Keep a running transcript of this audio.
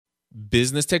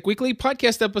Business Tech Weekly,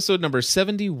 podcast episode number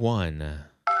 71.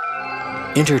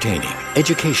 Entertaining,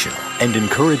 educational, and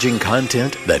encouraging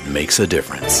content that makes a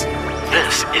difference.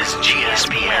 This is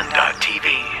GSPN.TV.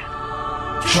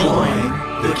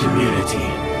 Join the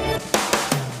community.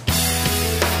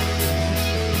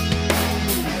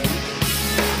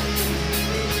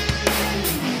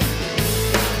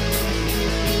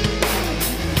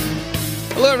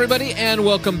 Hello, everybody, and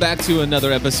welcome back to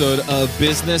another episode of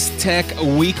Business Tech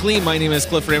Weekly. My name is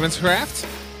Cliff Ravenscraft.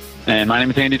 And my name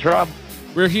is Andy Traub.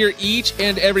 We're here each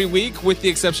and every week, with the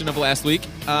exception of last week,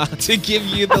 to give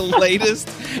you the latest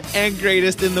and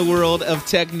greatest in the world of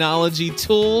technology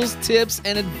tools, tips,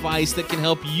 and advice that can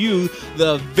help you,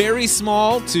 the very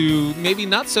small to maybe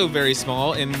not so very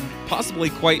small, and possibly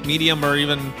quite medium or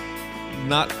even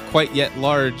not quite yet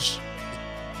large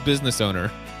business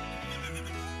owner.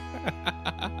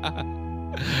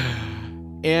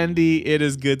 Andy, it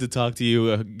is good to talk to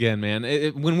you again, man.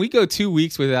 When we go 2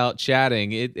 weeks without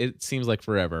chatting, it seems like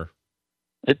forever.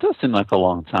 It does seem like a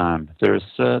long time. There's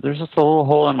just a little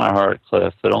hole in my heart,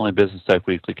 Cliff, that only Business Tech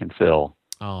Weekly can fill.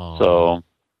 Oh. So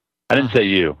I didn't say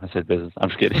you. I said business. I'm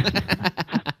just kidding.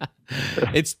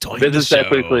 It's time Business to Tech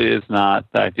show. Weekly is not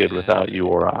that good without you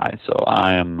or I. So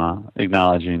I am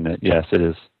acknowledging that. Yes, it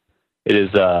is.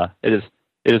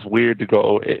 It is weird to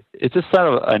go. It's just sort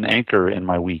of an anchor in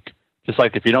my week. Just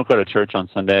like if you don't go to church on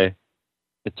Sunday,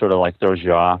 it sort of like throws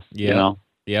you off. Yep. You know.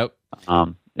 Yep.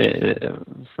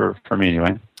 For me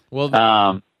anyway.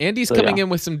 Well, Andy's coming in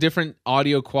with some different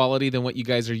audio quality than what you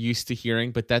guys are used to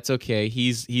hearing, but that's okay.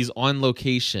 He's on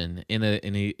location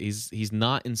he's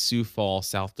not in Sioux Falls,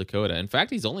 South Dakota. In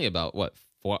fact, he's only about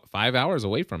 5 hours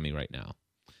away from me right now.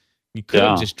 You could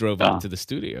have just drove up to the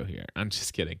studio here. I'm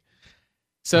just kidding.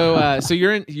 So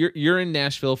you're in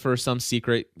Nashville for some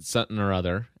secret something or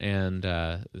other, and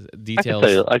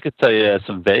details. I could tell you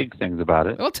some vague things about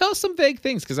it. Well, tell us some vague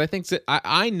things, because I think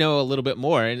I know a little bit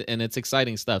more, and it's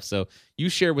exciting stuff. So you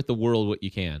share with the world what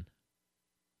you can.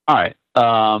 All right,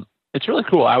 it's really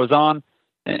cool. I was on,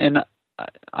 and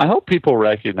I hope people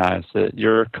recognize that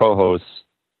your co-hosts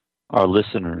are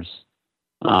listeners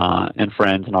and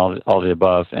friends and all the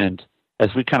above, and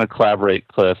as we kind of collaborate,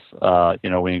 Cliff,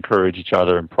 we encourage each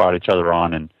other and prod each other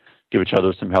on and give each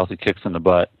other some healthy kicks in the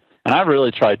butt. And I've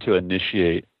really tried to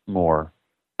initiate more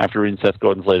after reading Seth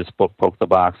Godin's latest book, Poke the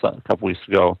Box, a couple weeks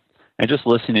ago, and just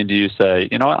listening to you say,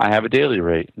 you know what, I have a daily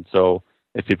rate. And so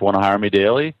if people want to hire me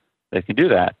daily, they can do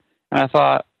that. And I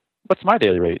thought, what's my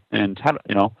daily rate? And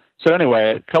so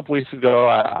anyway, a couple weeks ago,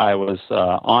 I was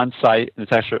on site.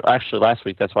 It's actually last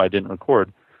week. That's why I didn't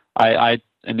record. I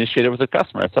initiated with a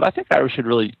customer. I said, I think I should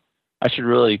really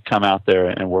come out there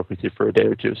and work with you for a day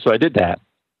or two. So I did that.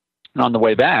 And on the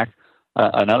way back,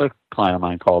 another client of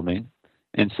mine called me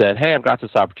and said, hey, I've got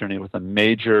this opportunity with a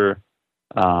major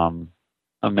home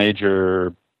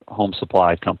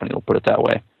supply company, we'll put it that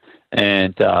way.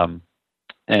 And he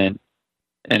said,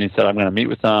 I'm going to meet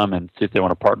with them and see if they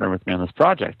want to partner with me on this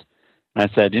project. And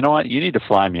I said, you know what, you need to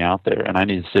fly me out there, and I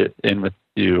need to sit in with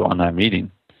you on that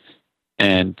meeting.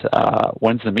 And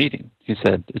when's the meeting? He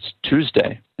said, it's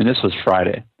Tuesday. And this was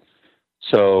Friday.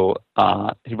 So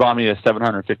he bought me a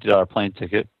 $750 plane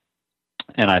ticket.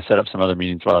 And I set up some other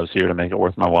meetings while I was here to make it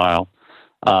worth my while.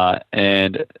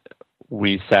 And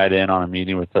we sat in on a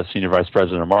meeting with the senior vice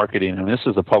president of marketing. And this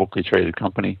is a publicly traded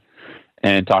company.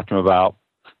 And talked to him about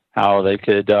how they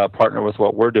could partner with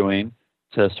what we're doing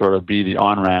to sort of be the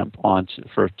on-ramp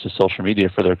to social media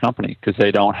for their company. Because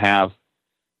they don't have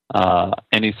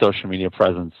any social media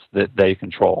presence that they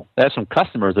control. They have some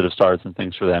customers that have started some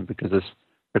things for them because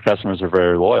their customers are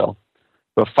very loyal.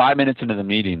 But 5 minutes into the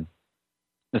meeting,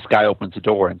 this guy opens the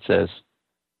door and says,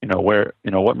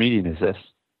 what meeting is this?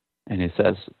 And they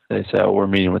say, oh, we're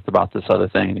meeting about this other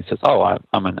thing. And he says, oh,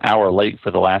 I'm an hour late for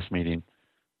the last meeting.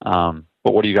 But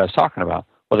what are you guys talking about?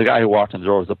 Well, the guy who walked in the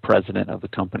door was the president of the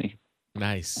company.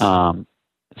 Nice.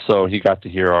 So he got to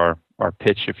hear our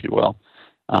pitch, if you will.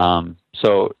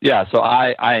 So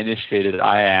I initiated it.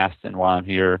 I asked, and while I'm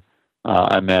here,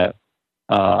 I've met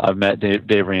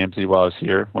Dave Ramsey while I was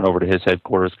here. Went over to his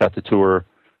headquarters, got the tour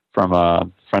from a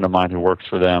friend of mine who works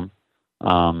for them,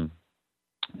 and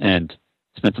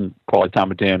spent some quality time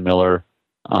with Dan Miller.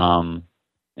 And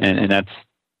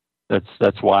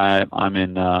that's why I'm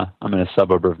in a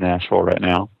suburb of Nashville right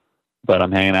now. But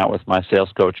I'm hanging out with my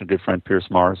sales coach and good friend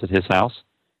Pierce Mars at his house,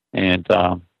 and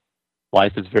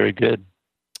life is very good.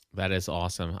 That is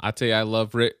awesome. I tell you, I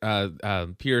love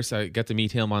Pierce. I got to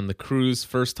meet him on the cruise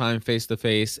first time face to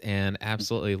face, and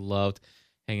absolutely loved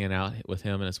hanging out with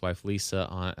him and his wife Lisa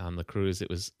on the cruise. It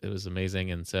was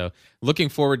amazing, and so looking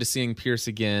forward to seeing Pierce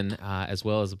again, as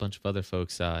well as a bunch of other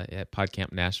folks at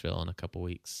PodCamp Nashville in a couple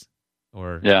weeks,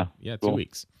 or 2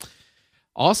 weeks.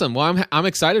 Awesome. Well, I'm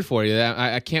excited for you.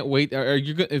 I can't wait. Are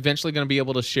you eventually going to be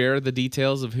able to share the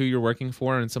details of who you're working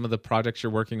for and some of the projects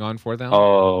you're working on for them?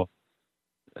 Oh,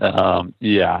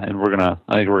 yeah. And I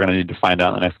think we're gonna need to find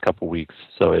out in the next couple of weeks.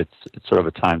 So it's sort of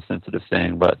a time sensitive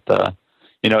thing. But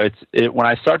when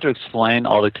I start to explain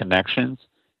all the connections,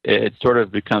 it sort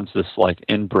of becomes this like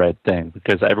inbred thing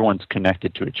because everyone's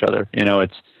connected to each other.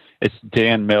 It's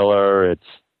Dan Miller. It's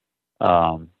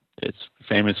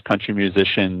famous country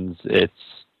musicians. It's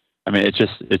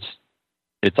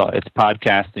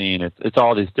podcasting. It's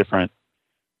all these different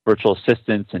virtual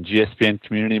assistants and GSPN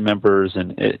community members,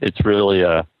 and it's really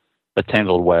a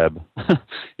tangled web.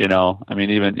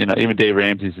 Even Dave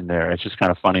Ramsey's in there. It's just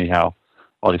kind of funny how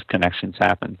all these connections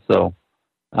happen. So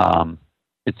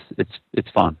it's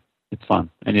fun. It's fun.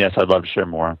 And yes, I'd love to share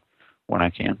more when I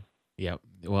can. Yep.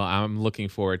 Well, I'm looking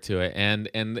forward to it. And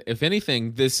if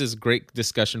anything, this is great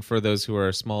discussion for those who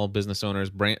are small business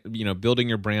owners, building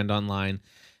your brand online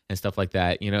and stuff like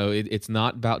that. It's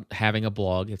not about having a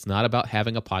blog. It's not about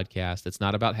having a podcast. It's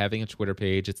not about having a Twitter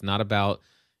page. It's not about,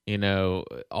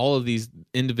 all of these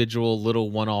individual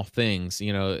little one-off things.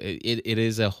 It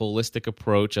is a holistic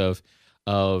approach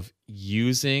of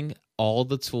using all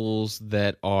the tools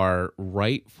that are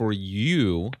right for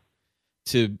you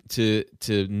to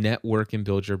network and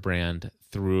build your brand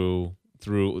through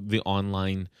the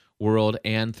online world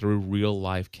and through real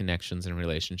life connections and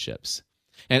relationships.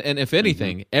 And if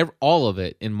anything, all of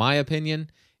it, in my opinion,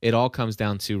 it all comes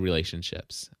down to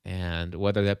relationships. And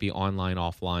whether that be online,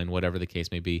 offline, whatever the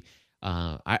case may be,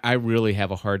 I really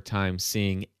have a hard time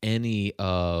seeing any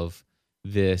of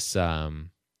this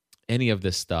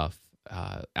stuff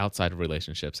outside of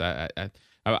relationships. I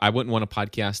wouldn't want a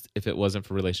podcast if it wasn't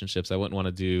for relationships. I wouldn't want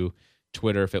to do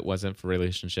Twitter if it wasn't for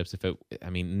relationships.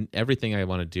 Everything I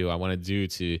want to do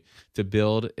to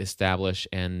build, establish,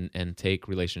 and take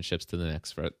relationships to the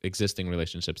next, for existing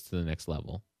relationships to the next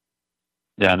level.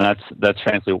 Yeah, and that's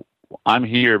frankly, I'm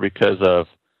here because of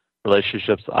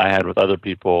relationships I had with other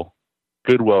people,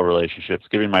 goodwill relationships,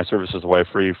 giving my services away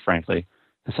free, frankly,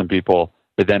 to some people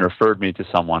that then referred me to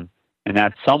someone, and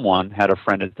that someone had a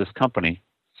friend at this company.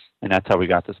 And that's how we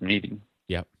got this meeting.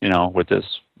 Yep. With this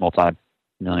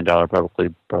multi-million-dollar,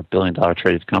 probably billion-dollar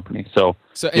traded company. So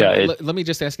yeah. Let me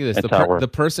just ask you this: the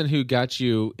person who got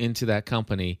you into that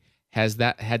company, had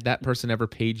that person ever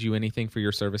paid you anything for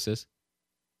your services?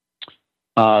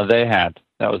 They had.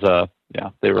 That was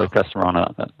they were a customer on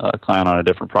a client on a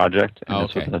different project, and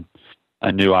this was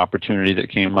a new opportunity that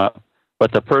came up.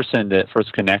 But the person that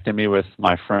first connected me with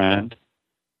my friend,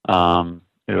 who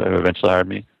eventually hired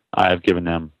me, I've given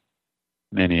them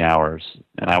many hours,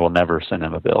 and I will never send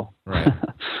them a bill, right?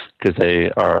 Because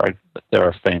they're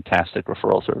a fantastic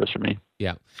referral service for me.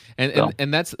 Yeah,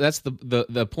 and that's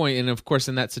the point. And of course,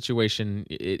 in that situation,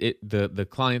 the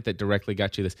client that directly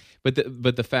got you this,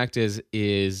 but the fact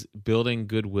is building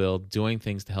goodwill, doing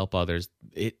things to help others.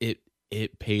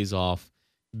 It pays off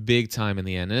big time in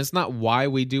the end, and it's not why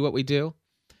we do what we do,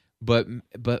 but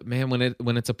man,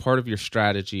 when it's a part of your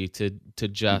strategy to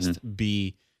just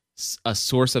be a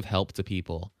source of help to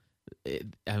people.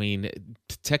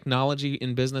 Technology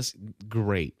in business,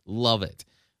 great, love it.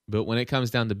 But when it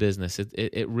comes down to business,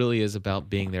 it really is about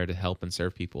being there to help and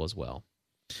serve people as well.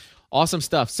 Awesome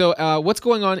stuff. So what's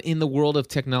going on in the world of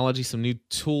technology? Some new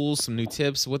tools, some new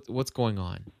tips. What's going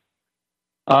on?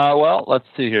 Well, let's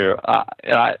see here.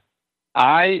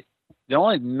 The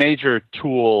only major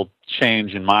tool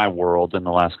change in my world in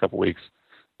the last couple of weeks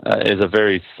is a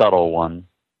very subtle one.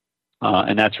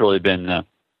 And that's really been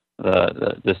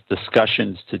this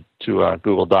discussions to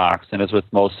Google Docs. And as with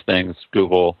most things,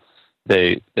 Google,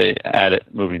 they add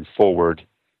it moving forward.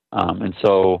 And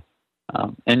so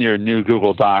in your new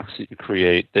Google Docs that you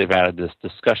create, they've added this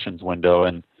discussions window.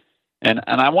 And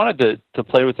I wanted to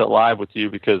play with it live with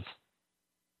you because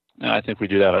I think we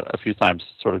do that a few times to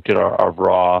sort of get our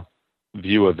raw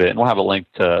view of it. And we'll have a link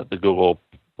to the Google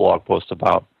blog post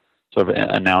about sort of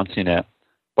announcing it.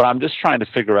 But I'm just trying to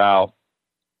figure out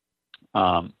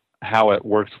how it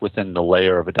works within the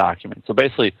layer of a document. So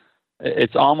basically,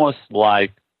 it's almost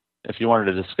like if you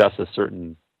wanted to discuss a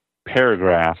certain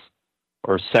paragraph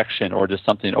or section or just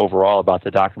something overall about the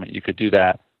document, you could do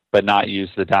that, but not use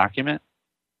the document.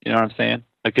 You know what I'm saying?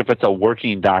 Like if it's a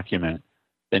working document,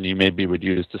 then you maybe would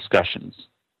use discussions.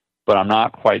 But I'm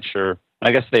not quite sure.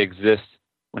 I guess they exist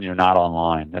when you're not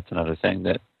online. That's another thing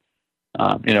that,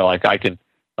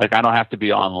 I don't have to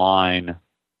be online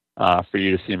for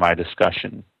you to see my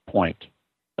discussion point.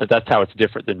 That's how it's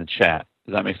different than the chat.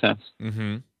 Does that make sense?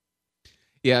 Mm-hmm.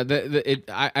 Yeah,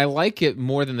 I like it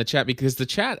more than the chat, because the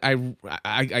chat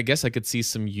I guess I could see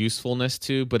some usefulness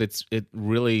to, but it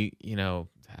really,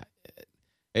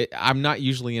 I'm not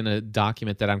usually in a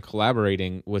document that I'm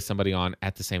collaborating with somebody on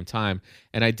at the same time.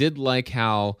 And I did like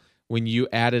how when you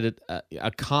added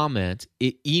a comment,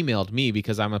 it emailed me,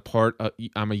 because I'm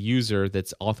a user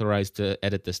that's authorized to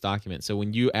edit this document. So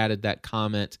when you added that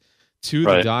comment to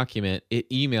the document, it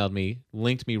emailed me,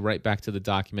 linked me right back to the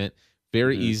document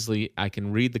very easily. I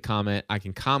can read the comment. I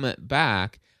can comment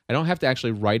back. I don't have to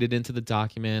actually write it into the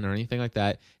document or anything like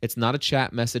that. It's not a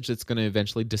chat message that's going to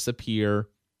eventually disappear.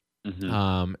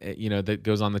 That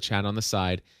goes on the chat on the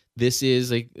side. This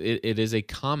is it is a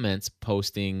comments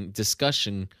posting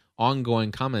discussion,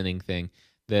 ongoing commenting thing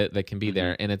that can be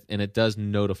there, and it does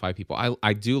notify people.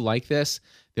 I do like this.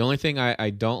 The only thing I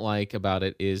don't like about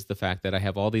it is the fact that I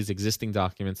have all these existing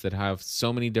documents that have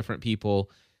so many different people,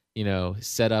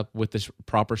 set up with this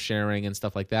proper sharing and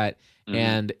stuff like that.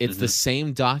 And it's the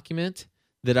same document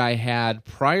that I had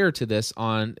prior to this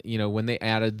on, when they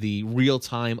added the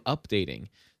real-time updating,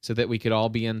 so that we could all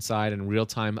be inside and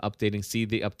real-time updating, see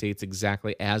the updates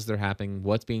exactly as they're happening,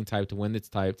 what's being typed, when it's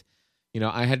typed.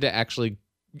 I had to actually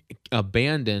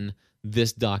abandon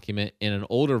this document in an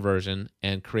older version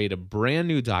and create a brand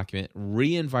new document,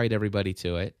 re-invite everybody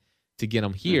to it to get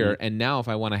them here. And now if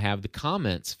I want to have the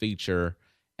comments feature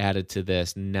added to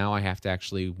this, now I have to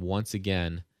actually once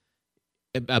again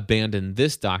abandon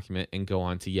this document and go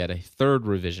on to yet a third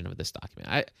revision of this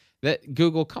document.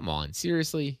 Google, come on,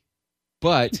 seriously?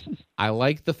 But I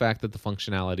like the fact that the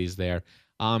functionality is there.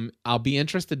 I'll be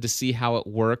interested to see how it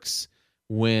works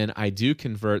when I do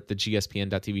convert the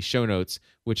GSPN.TV show notes,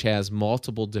 which has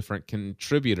multiple different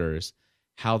contributors,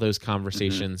 how those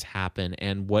conversations happen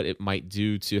and what it might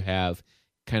do to have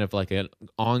kind of like an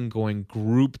ongoing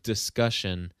group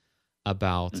discussion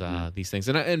about these things.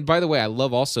 And by the way, I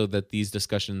love also that these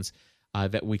discussions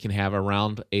that we can have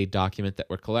around a document that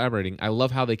we're collaborating, I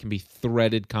love how they can be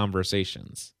threaded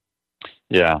conversations.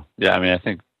 Yeah. I mean, I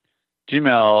think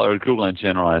Gmail or Google in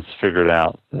general has figured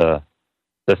out the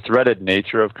threaded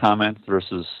nature of comments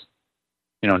versus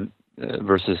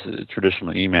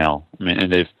traditional email. I mean,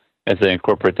 and as they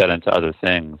incorporate that into other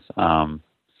things.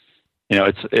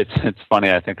 It's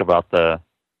funny. I think about the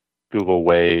Google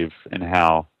Wave and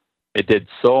how it did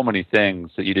so many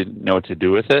things that you didn't know what to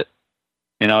do with it.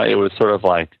 It was sort of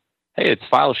like, hey, it's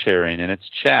file sharing and it's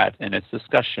chat and it's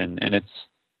discussion and it's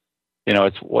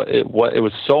it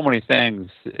was so many things.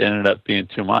 It ended up being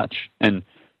too much. And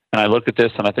I look at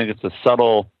this and I think it's a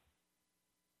subtle.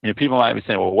 People might be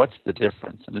saying, well, what's the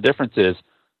difference? And the difference is,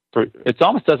 it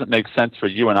almost doesn't make sense for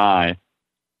you and I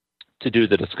to do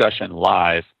the discussion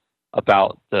live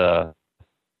about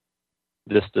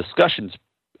this discussions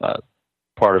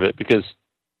part of it, because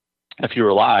if you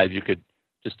were live, you could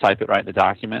just type it right in the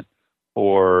document,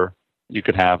 or you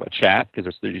could have a chat,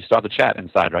 because you still have the chat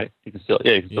inside, right? You can still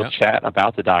chat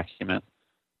about the document.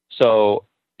 So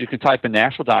you can type in the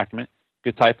actual document,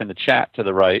 you could type in the chat to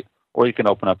the right, or you can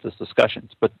open up this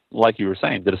discussions. But like you were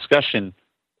saying, the discussion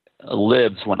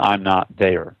lives when I'm not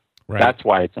there. Right. That's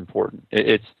why it's important.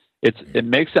 It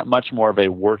makes it much more of a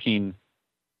working.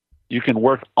 You can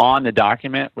work on the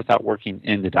document without working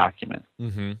in the document.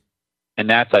 And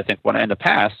that's, I think, in the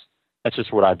past, that's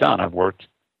just what I've done. I've worked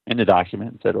in the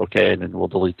document and said, okay, and then we'll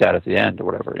delete that at the end or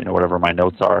whatever, whatever my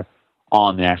notes are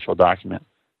on the actual document.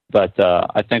 But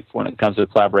I think when it comes to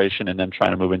collaboration and then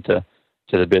trying to move into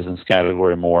the business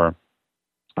category more,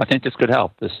 I think this could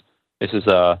help. This is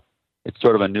it's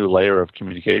sort of a new layer of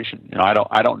communication.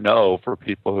 I don't know for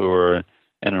people who are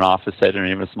in an office setting or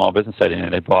even a small business setting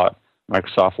and they bought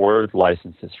Microsoft Word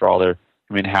licenses for all their.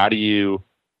 I mean, how do you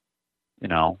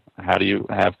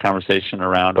have conversation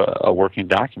around a working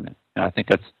document? And I think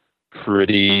that's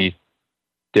pretty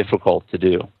difficult to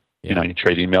do. Yeah. You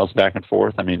trade emails back and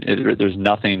forth. I mean, there's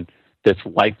nothing that's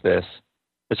like this.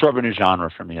 It's sort of a new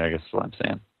genre for me, I guess is what I'm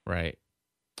saying. Right.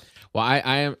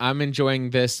 Well, I'm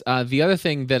enjoying this. The other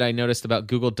thing that I noticed about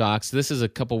Google Docs, this is a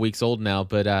couple weeks old now,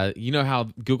 but you know how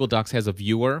Google Docs has a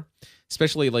viewer,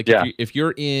 especially like if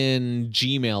you're in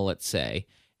Gmail, let's say,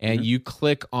 and you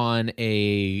click on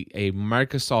a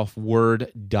Microsoft Word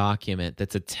document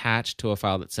that's attached to a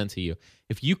file that's sent to you.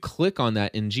 If you click on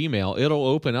that in Gmail, it'll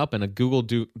open up in a Google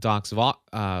Docs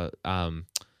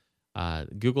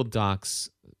Google Docs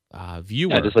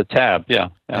viewer. Yeah, just a tab. Yeah.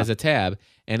 As a tab,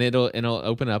 and it'll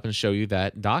open up and show you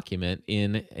that document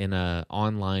in a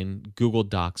online Google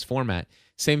Docs format.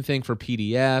 Same thing for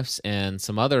PDFs and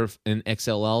some other in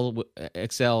XML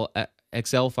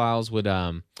Excel files would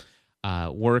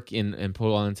work and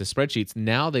pull on into spreadsheets.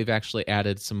 Now they've actually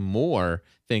added some more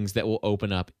things that will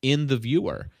open up in the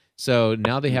viewer. So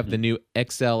now they have the new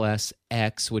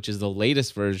XLSX, which is the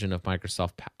latest version of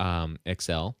Microsoft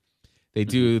Excel. They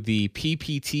do the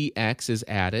PPTX is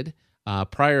added.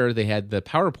 Prior, they had the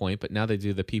PowerPoint, but now they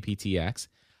do the PPTX.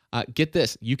 Get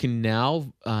this. You can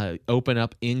now open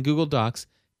up in Google Docs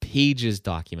Pages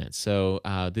documents. So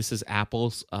this is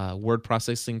Apple's word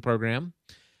processing program.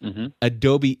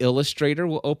 Adobe Illustrator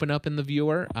will open up in the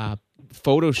viewer.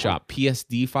 Photoshop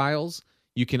PSD files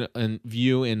you can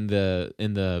view in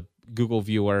the Google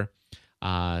viewer.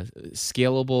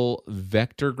 Scalable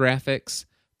vector graphics,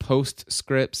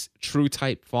 PostScripts,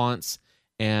 TrueType fonts,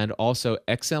 and also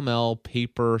XML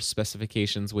paper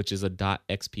specifications, which is a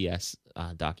 .xps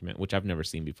document, which I've never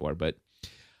seen before. But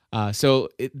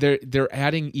they're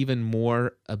adding even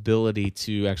more ability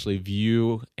to actually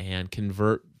view and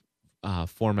convert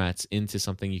formats into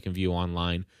something you can view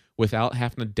online without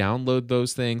having to download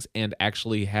those things and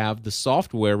actually have the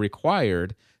software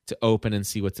required to open and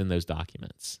see what's in those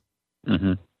documents.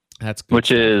 That's good. Which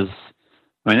is,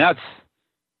 I mean,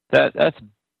 that's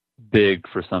big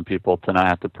for some people to not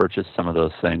have to purchase some of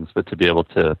those things, but to be able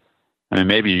to, I mean,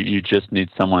 maybe you just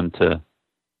need someone to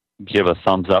give a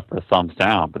thumbs up or a thumbs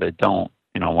down, but they don't,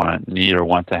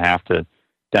 want to have to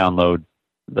download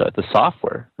the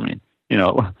software. I mean,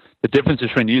 the difference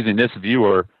between using this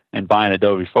viewer and buying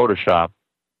Adobe Photoshop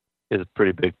is a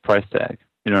pretty big price tag.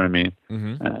 You know what I mean?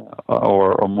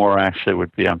 Or more actually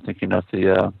would be, I'm thinking of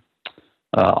the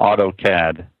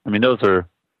AutoCAD. I mean, those are,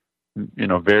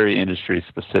 very industry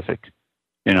specific,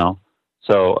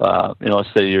 So, let's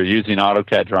say you're using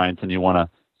AutoCAD drawings and you want to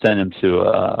send them to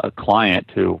a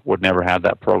client who would never have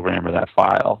that program or that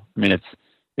file. I mean,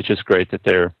 it's just great that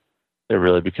they're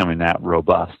really becoming that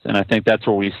robust. And I think that's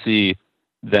where we see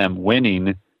them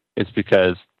winning, is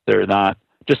because they're not,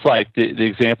 just like the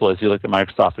example is, you look at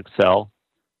Microsoft Excel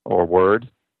or Word,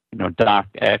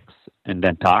 DocX and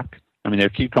then Doc. I mean, they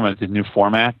keep coming up with these new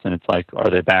formats, and it's like, are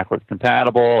they backward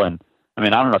compatible? And I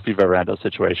mean, I don't know if you've ever had those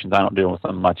situations. I don't deal with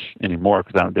them much anymore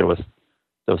because I don't deal with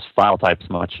those file types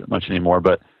much anymore.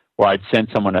 But where I'd send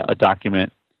someone a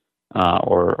document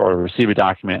or receive a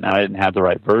document, and I didn't have the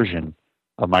right version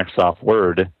of Microsoft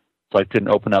Word, so I couldn't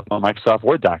open up a Microsoft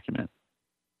Word document.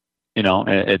 And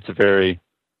it's a very,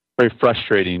 very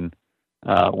frustrating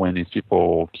when these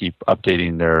people keep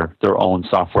updating their own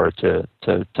software to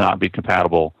not be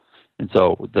compatible. And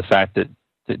so the fact that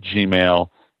Gmail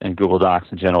and Google Docs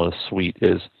in general, the suite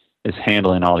is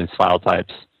handling all these file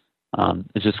types,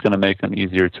 is just going to make them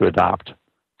easier to adopt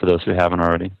for those who haven't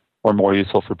already, or more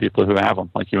useful for people who have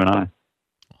them, like you and I.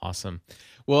 Awesome.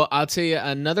 Well, I'll tell you,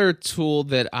 another tool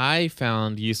that I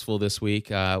found useful this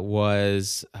week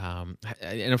was,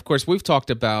 and of course, we've talked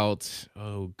about,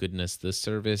 the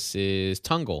service is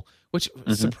Tungle, which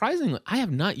surprisingly I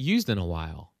have not used in a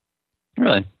while.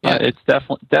 Really? Yeah. It's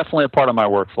definitely a part of my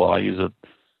workflow. I use it.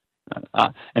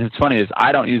 And it's funny is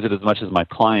I don't use it as much as my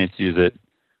clients use it,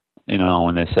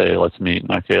 when they say, let's meet,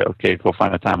 and okay, go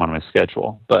find a time on my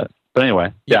schedule. But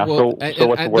anyway, yeah. Well, so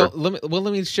what's the word?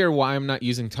 Let me share why I'm not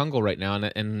using Tungle right now,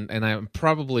 and I'm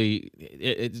probably,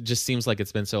 it just seems like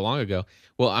it's been so long ago.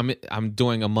 Well, I'm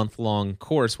doing a month-long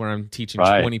course where I'm teaching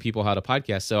 20 people how to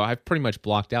podcast, so I've pretty much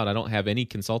blocked out. I don't have any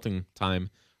consulting time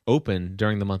open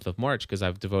during the month of March because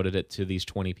I've devoted it to these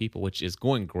 20 people, which is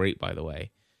going great, by the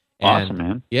way. And, awesome,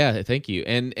 man. Yeah, thank you.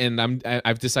 And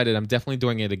I've decided I'm definitely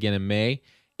doing it again in May,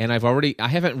 and I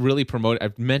haven't really promoted.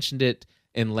 I've mentioned it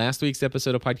in last week's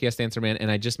episode of Podcast Answer Man,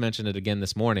 and I just mentioned it again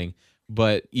this morning.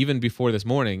 But even before this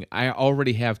morning, I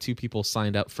already have 2 people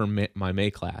signed up for my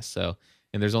May class. So,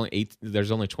 and there's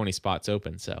only 20 spots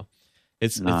open. So,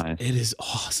 it is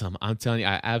awesome. I'm telling you,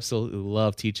 I absolutely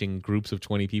love teaching groups of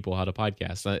 20 people how to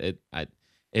podcast.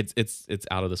 It's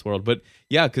out of this world. But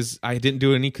yeah, because I didn't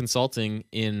do any consulting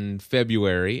in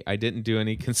February. I didn't do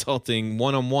any consulting,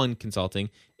 one-on-one consulting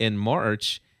in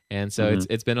March. And so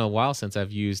it's been a while since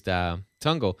I've used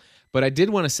Tungle. But I did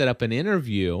want to set up an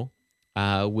interview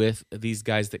with these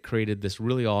guys that created this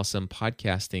really awesome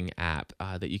podcasting app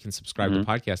that you can subscribe to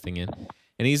podcasting in.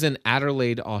 And he's in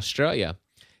Adelaide, Australia.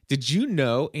 Did you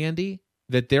know, Andy,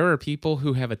 that there are people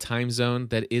who have a time zone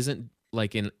that isn't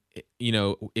like in,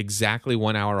 exactly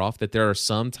 1 hour off, that there are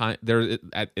there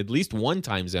at least one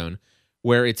time zone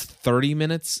where it's 30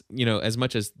 minutes, as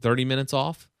much as 30 minutes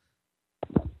off?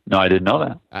 No, I didn't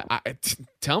know that.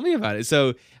 Tell me about it.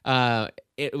 So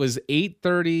it was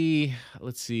 8:30.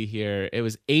 Let's see here. It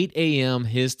was 8 a.m.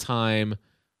 his time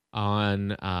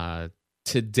on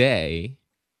today.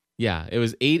 Yeah, it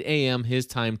was 8 a.m. his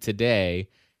time today.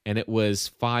 and it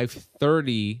was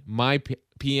 5:30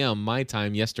 p.m. my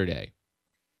time yesterday.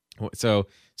 So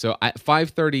at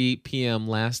 5:30 p.m.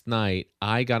 last night,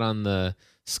 I got on the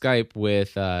Skype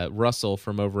with Russell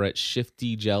from over at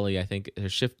Shifty Jelly, I think, or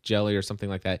Shift Jelly or something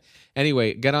like that.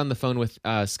 Anyway, got on the phone with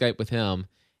Skype with him,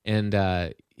 and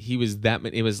he was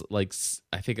it was like,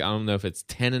 I don't know if it's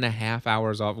 10 and a half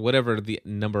hours off, whatever the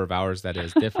number of hours that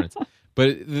is difference.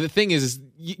 But the thing is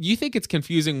you think it's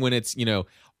confusing when it's,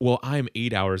 well, I'm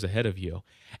 8 hours ahead of you.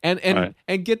 And Right.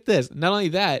 and get this, not only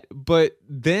that, but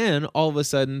then all of a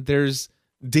sudden there's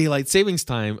daylight savings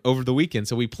time over the weekend.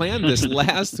 So we planned this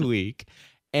last week,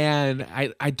 and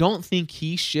I don't think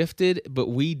he shifted, but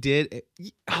we did.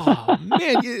 Oh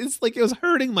man, it's like it was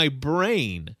hurting my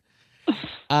brain.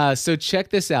 So check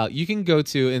this out. You can go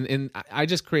to, and I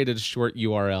just created a short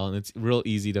URL, and it's real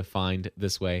easy to find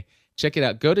this way. Check it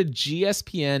out. Go to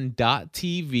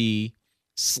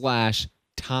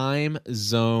gspn.tv/time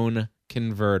zone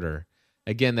converter.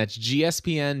 Again, that's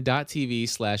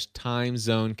gspn.tv/time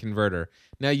zone converter.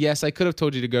 Now, yes, I could have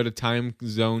told you to go to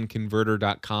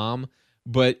timezoneconverter.com,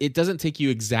 but it doesn't take you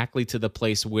exactly to the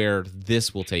place where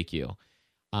this will take you.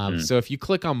 So if you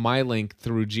click on my link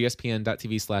through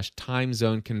gspn.tv/time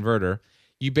zone converter,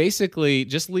 you basically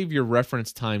just leave your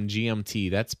reference time GMT.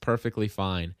 That's perfectly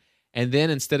fine. And then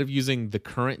instead of using the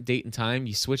current date and time,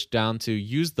 you switch down to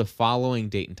use the following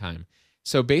date and time.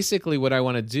 So basically what I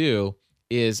want to do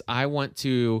is I want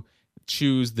to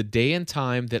choose the day and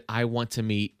time that I want to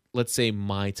meet, let's say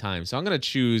my time. So I'm going to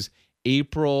choose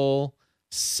April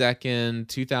 2nd,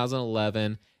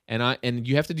 2011, and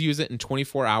you have to use it in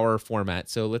 24-hour format.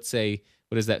 So let's say,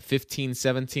 what is that,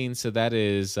 1517? So that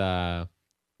is,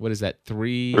 what is that,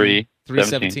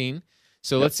 3:17?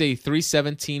 So Let's say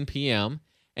 3:17 p.m.,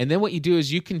 and then what you do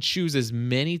is you can choose as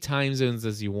many time zones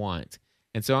as you want.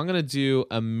 And so I'm going to do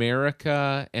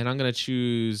America, and I'm going to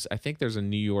choose, I think there's a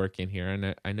New York in here.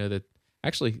 And I know that,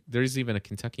 actually, there's even a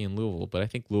Kentucky and Louisville, but I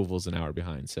think Louisville's an hour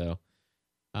behind. So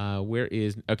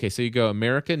okay, so you go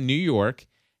America, New York.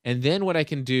 And then what I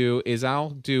can do is I'll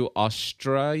do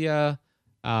Australia,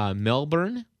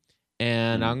 Melbourne,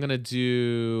 and I'm going to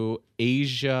do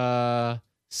Asia,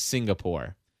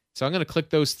 Singapore. So I'm going to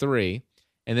click those three,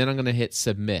 and then I'm going to hit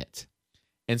submit.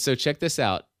 And so check this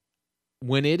out.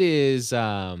 When it is,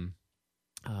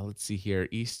 let's see here,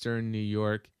 Eastern New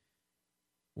York.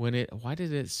 Why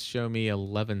did it show me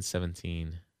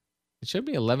 11:17? It showed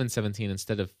me 11:17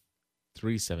 instead of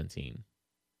 3:17.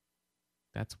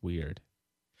 That's weird.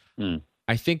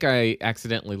 I think I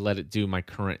accidentally let it do my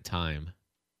current time.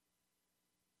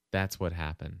 That's what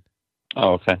happened.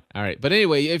 Oh, okay. All right, but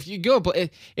anyway, if you go,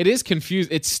 it is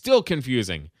confused. It's still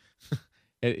confusing.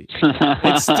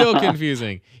 It's still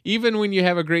confusing, even when you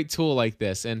have a great tool like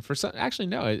this. And for some, actually,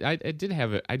 no, I did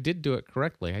have it. I did do it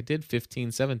correctly. I did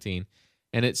 15:17,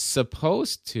 and it's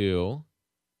supposed to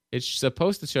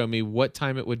show me what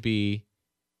time it would be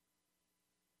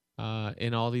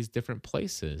in all these different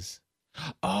places.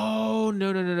 Oh, no.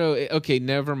 Okay,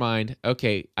 never mind.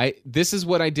 Okay, this is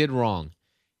what I did wrong.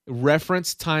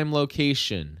 Reference time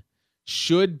location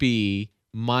should be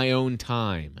my own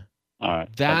time. All right.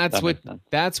 That's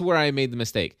where I made the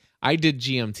mistake. I did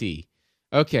GMT.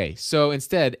 Okay, so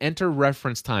instead, enter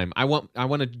reference time. I want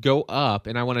to go up,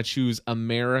 and I want to choose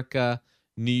America,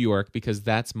 New York, because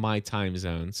that's my time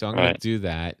zone. So I'm going to do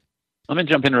that. Let me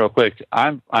jump in real quick.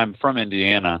 I'm from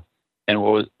Indiana,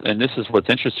 and this is what's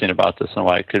interesting about this and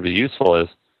why it could be useful is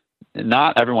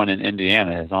not everyone in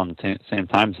Indiana is on the same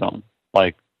time zone.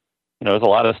 Like, there's a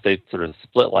lot of states that are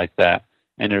split like that,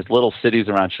 and there's little cities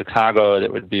around Chicago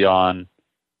that would be on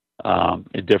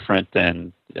different.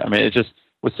 And I mean, it just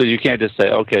so you can't just say,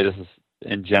 okay, this is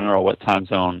in general what time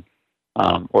zone,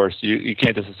 or so you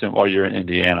can't just assume, oh, you're in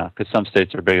Indiana, because some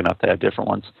states are big enough to have different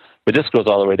ones. But this goes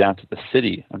all the way down to the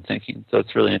city, I'm thinking. So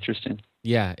it's really interesting.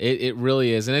 Yeah, it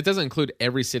really is, and it doesn't include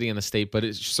every city in the state, but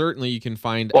certainly you can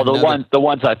find. Well, the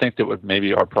ones I think that would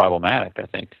maybe are problematic. I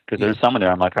think because there's some in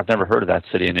there. I'm like, I've never heard of that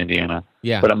city in Indiana.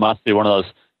 Yeah, but it must be one of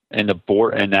those in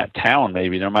that town.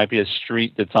 Maybe there might be a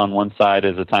street that's on one side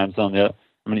as a time zone.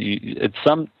 I mean, it's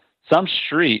some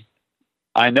street.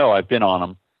 I know I've been on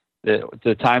them.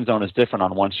 The time zone is different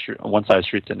on one side of the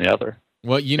street than the other.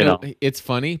 Well, you know, it's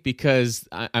funny because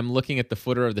I'm looking at the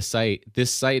footer of the site.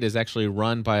 This site is actually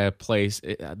run by a place,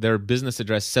 their business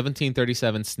address,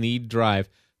 1737 Sneed Drive,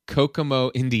 Kokomo,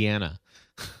 Indiana.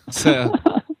 So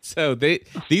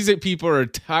these people are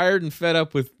tired and fed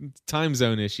up with time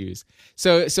zone issues.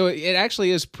 So it actually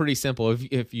is pretty simple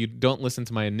if you don't listen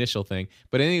to my initial thing.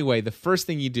 But anyway, the first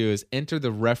thing you do is enter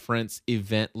the reference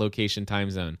event location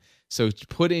time zone. So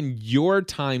put in your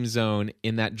time zone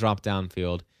in that drop-down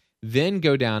field. then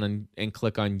go down and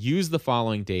click on use the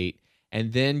following date.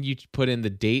 And then you put in the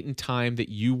date and time that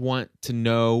you want to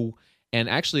know. And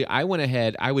actually, I went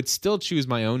ahead. I would still choose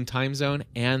my own time zone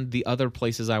and the other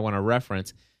places I want to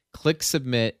reference. Click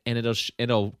submit, and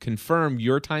it'll confirm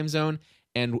your time zone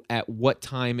and at what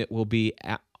time it will be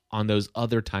on those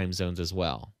other time zones as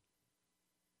well.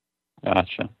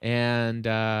 Gotcha. And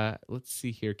let's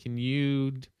see here.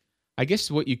 I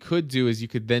guess what you could do is you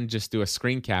could then just do a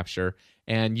screen capture,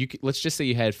 and let's just say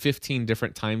you had 15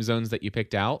 different time zones that you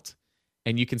picked out.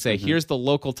 And you can say, here's the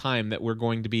local time that we're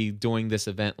going to be doing this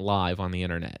event live on the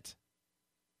internet.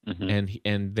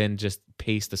 And then just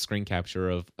paste a screen capture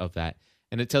of that.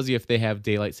 And it tells you if they have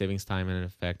daylight savings time in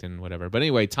effect and whatever. But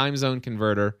anyway, time zone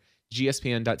converter,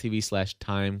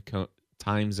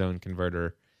 gspn.tv/time zone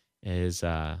converter is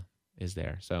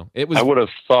there. So it was. I would have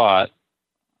thought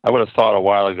a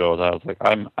while ago that I was like,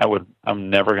 I'm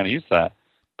never going to use that.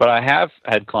 But I have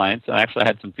had clients, and I actually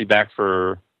had some feedback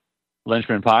for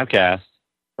Lynchman Podcast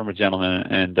from a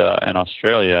gentleman in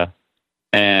Australia,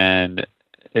 and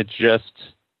it just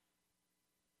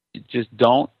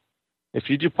don't. If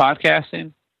you do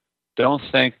podcasting, don't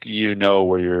think you know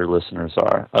where your listeners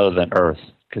are, other than Earth,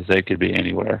 because they could be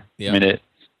anywhere. Yeah. I mean,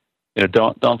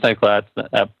 don't think that's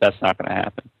not going to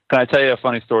happen. Can I tell you a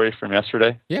funny story from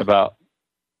yesterday about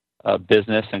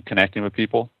business and connecting with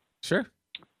people? Sure.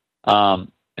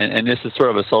 And this is sort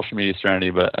of a social media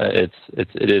strategy, but it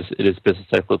is business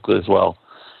technically as well.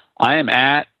 I am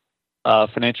at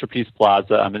Financial Peace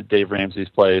Plaza. I'm at Dave Ramsey's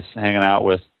place, hanging out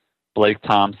with Blake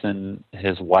Thompson,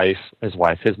 his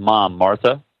mom,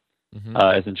 Martha,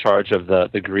 is in charge of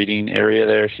the greeting area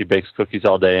there. She bakes cookies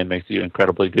all day and makes you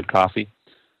incredibly good coffee.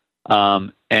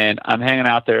 And I'm hanging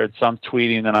out there. So I'm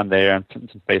tweeting that I'm there. I'm putting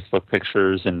some Facebook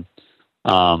pictures, and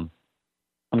I'm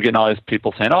getting all these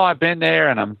people saying, "Oh, I've been there,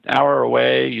 and I'm an hour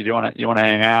away. You want to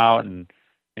hang out?" And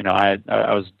I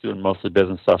was doing mostly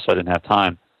business stuff, so I didn't have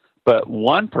time. But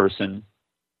one person,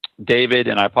 David,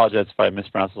 and I apologize if I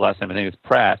mispronounced his last name. I think it's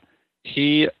Pratt.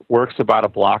 He works about a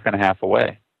block and a half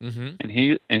away, and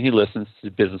he listens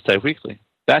to Business Tech Weekly.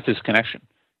 That's his connection.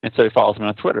 And so he follows me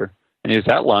on Twitter. And he was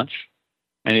at lunch,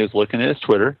 and he was looking at his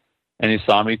Twitter, and he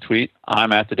saw me tweet,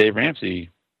 "I'm at the Dave Ramsey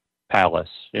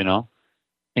Palace," And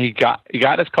he got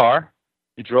his car,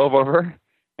 he drove over,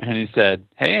 and he said,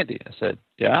 "Hey, Andy." I said,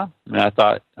 "Yeah." I mean, I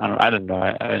didn't know.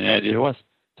 I had no idea who it was.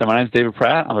 So my name's David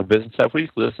Pratt. I'm a Business Tech Week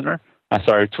listener. I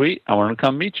saw your tweet. I wanted to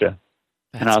come meet you.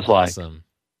 That's and I was awesome. Like,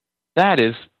 that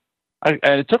is, and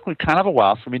it took me kind of a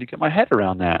while for me to get my head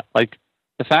around that. Like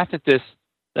the fact that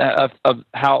of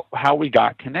how we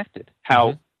got connected,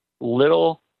 how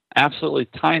little, absolutely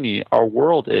tiny our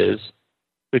world is,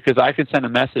 because I can send a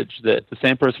message that the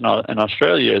same person in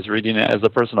Australia is reading it as the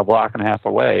person a block and a half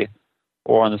away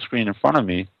or on the screen in front of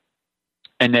me.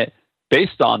 And that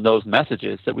based on those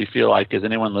messages that we feel like, is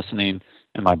anyone listening?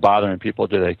 Am I bothering people?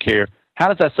 Do they care? How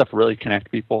does that stuff really connect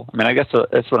people? I mean, I guess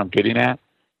that's what I'm getting at.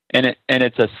 And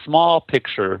it's a small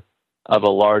picture of a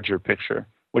larger picture,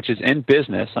 which is in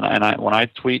business. And when I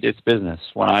tweet, it's business.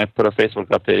 When I put a Facebook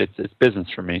update, it's business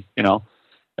for me, and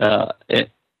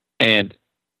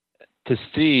to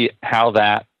see how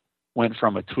that went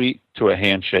from a tweet to a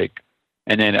handshake.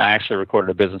 And then I actually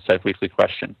recorded a Business Tech Weekly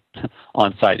question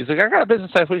on site. He's like, "I got a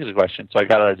Business Tech Weekly question." So I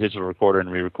got out a digital recorder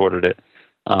and re-recorded it.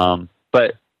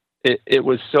 But it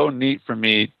was so neat for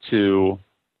me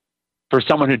for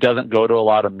someone who doesn't go to a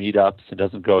lot of meetups and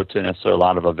doesn't go to necessarily a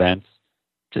lot of events,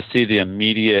 to see the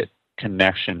immediate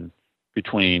connection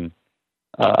between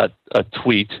a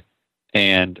tweet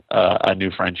and a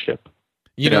new friendship.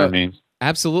 You know what I mean?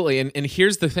 Absolutely. And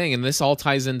here's the thing, and this all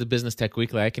ties into Business Tech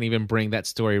Weekly. I can even bring that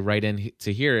story right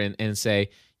into here and say,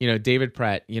 David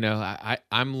Pratt,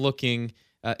 I'm looking,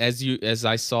 as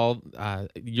I saw,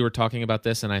 you were talking about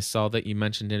this, and I saw that you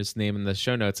mentioned his name in the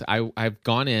show notes. I've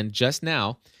gone in just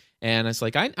now, and it's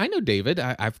like, I know David.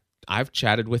 I've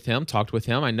chatted with him, talked with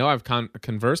him. I know I've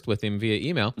conversed with him via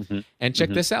email. And check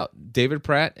this out. David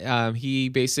Pratt, he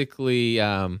basically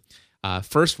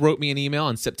first wrote me an email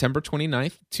on September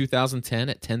 29th, 2010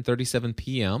 at 10:37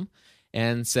 p.m.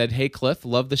 and said, "Hey, Cliff,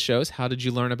 love the shows. How did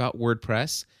you learn about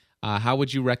WordPress? How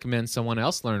would you recommend someone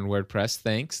else learn WordPress?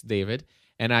 Thanks, David."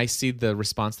 And I see the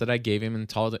response that I gave him and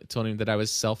told him that I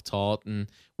was self-taught, and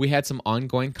we had some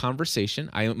ongoing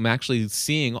conversation. I'm actually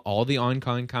seeing all the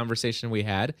ongoing conversation we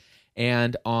had.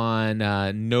 And on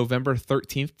November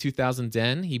 13th,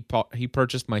 2010, he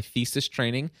purchased my thesis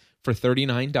training for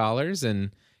 $39.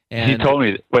 And he told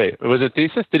me, wait, was it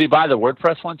thesis? Did he buy the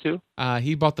WordPress one too?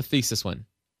 He bought the thesis one.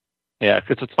 Yeah,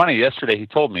 because it's funny. Yesterday he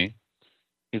told me,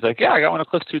 he's like, "Yeah, I got one of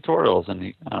Cliff's tutorials,"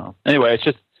 and anyway, it's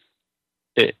just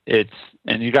it's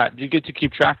and you get to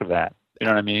keep track of that. You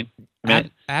know what I mean?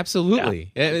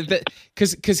 Absolutely.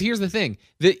 Because here's the thing.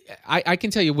 I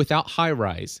can tell you without High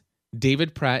Rise,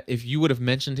 David Pratt, if you would have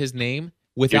mentioned his name,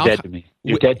 without you're dead to me.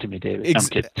 You're dead to me, David. I'm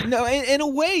kidding. No, in a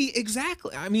way,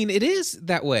 exactly. I mean, it is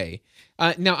that way.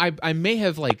 Now, I may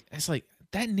have it's like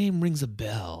that name rings a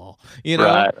bell, you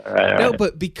know? Right. No,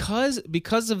 but because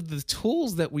of the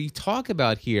tools that we talk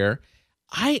about here,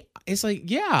 it's like,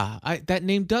 that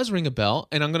name does ring a bell,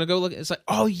 and I'm gonna go look. It's like,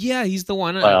 oh yeah, he's the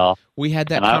one. Well, we had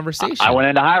that conversation. I went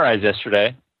into High Rise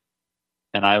yesterday,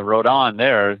 and I wrote on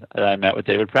there that I met with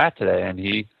David Pratt today, and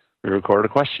we recorded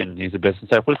a question. He's a Business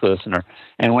Tech Weekly listener,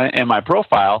 and when in my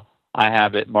profile, I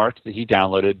have it marked that he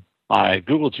downloaded my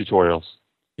Google tutorials.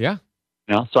 Yeah,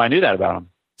 so I knew that about him.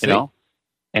 You know,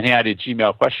 and he had a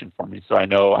Gmail question for me, so I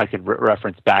know I could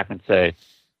reference back and say,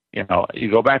 you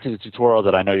go back to the tutorial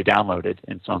that I know you downloaded,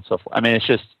 and so on and so forth. I mean, it's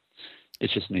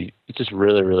just neat. It's just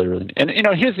really, really, really neat. And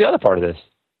here's the other part of this.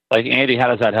 Like, Andy, how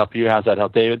does that help you? How does that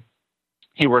help David?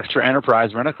 He works for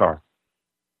Enterprise Rent-A-Car,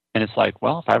 and it's like,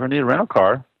 well, if I ever need a rental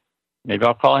car, maybe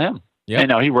I'll call him.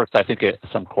 Yeah. He works, I think, at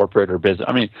some corporate or business.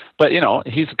 I mean, but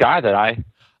he's a guy that I.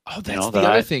 Oh, that's the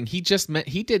other thing. He did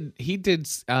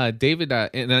David,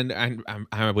 and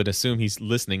I would assume he's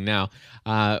listening now,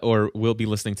 or will be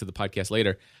listening to the podcast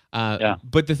later.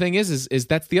 But the thing is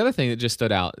that's the other thing that just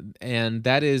stood out, and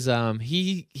that is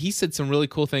he said some really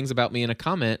cool things about me in a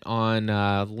comment on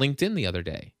LinkedIn the other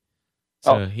day.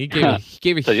 So he gave a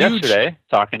huge. So yesterday,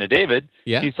 talking to David,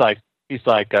 he's like,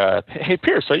 hey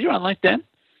Pierce, are you on LinkedIn?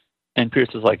 And Pierce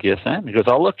is like, yes, I am. He goes,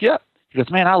 I'll look you up. He goes,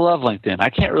 man, I love LinkedIn. I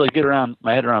can't really get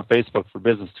my head around Facebook for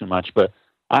business too much, but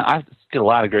I get a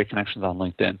lot of great connections on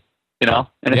LinkedIn. And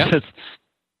it's just,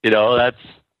 that's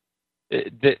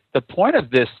the point of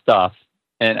this stuff.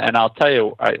 And I'll tell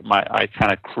you, I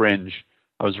kind of cringe.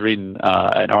 I was reading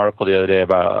an article the other day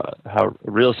about how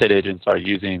real estate agents are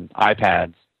using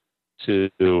iPads to,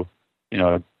 do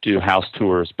house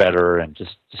tours better and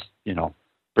just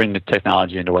bring the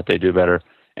technology into what they do better.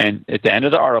 And at the end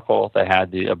of the article, they had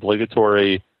the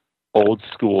obligatory old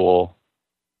school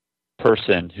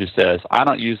person who says, I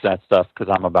don't use that stuff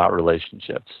because I'm about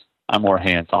relationships. I'm more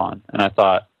hands-on. And I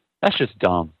thought, that's just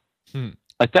dumb.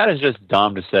 Like, that is just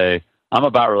dumb to say, I'm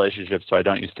about relationships, so I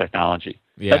don't use technology.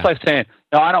 Yeah. That's like saying,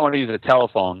 no, I don't want to use a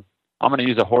telephone. I'm going to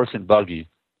use a horse and buggy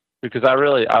because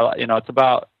it's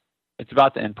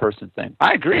about the in-person thing.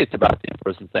 I agree it's about the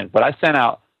in-person thing, but I sent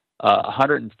out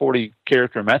 140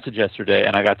 character message yesterday,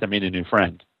 and I got to meet a new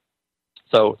friend.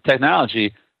 So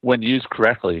technology, when used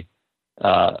correctly,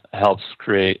 helps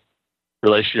create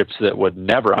relationships that would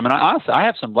never. I mean, honestly, I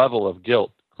have some level of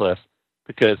guilt, Cliff,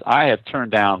 because I have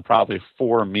turned down probably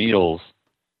 4 meals,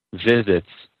 visits,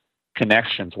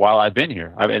 connections while I've been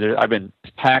here. I've been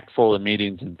packed full of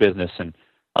meetings and business, and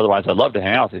otherwise I'd love to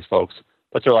hang out with these folks.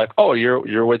 But they're like, oh,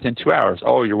 you're within 2 hours.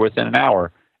 Oh, you're within an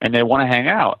hour, and they want to hang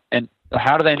out. And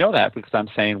how do they know that? Because I'm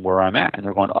saying where I'm at, and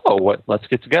they're going, "Oh, let's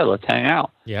get together, let's hang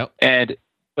out." Yep.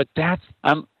 But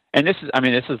this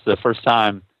is the first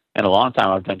time in a long time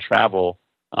I've done travel.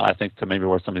 I think to maybe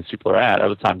where some of these people are at.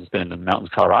 Other times it's been in the mountains,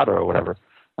 Colorado, or whatever.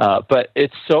 But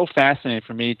it's so fascinating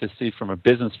for me to see from a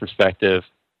business perspective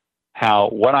how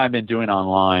what I've been doing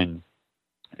online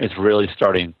is really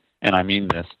starting, and I mean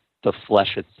this, to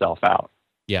flesh itself out.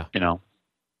 Yeah.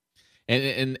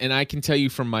 And I can tell you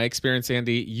from my experience,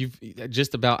 Andy, you've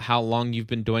just about how long you've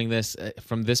been doing this.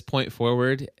 From this point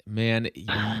forward, man,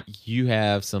 you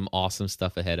have some awesome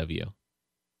stuff ahead of you.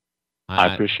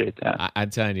 I appreciate that. I'm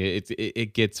telling you,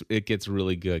 it gets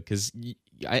really good because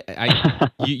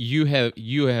you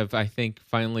have I think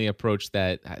finally approached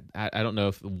that. I don't know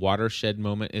if the watershed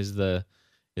moment is the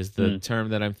term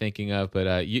that I'm thinking of,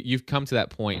 but you've come to that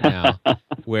point now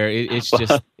where it's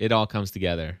just it all comes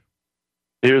together.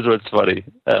 Here's what's funny.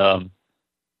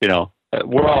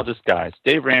 We're all just guys.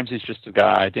 Dave Ramsey's just a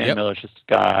guy. Dan Miller's just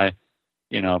a guy.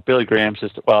 Billy Graham's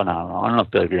just no. I don't know if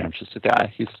Billy Graham's just a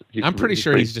guy. I'm pretty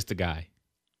sure he's just a guy.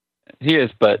 He is,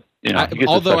 but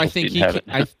although I think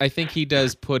I think he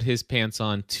does put his pants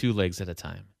on 2 legs at a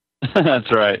time.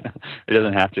 That's right. He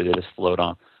doesn't have to. They just float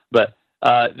on. But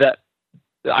that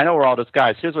I know we're all just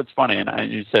guys. Here's what's funny,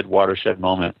 and you said watershed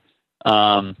moment.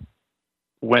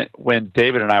 When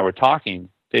David and I were talking,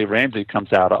 Dave Ramsey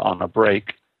comes out on a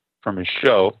break from his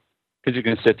show because you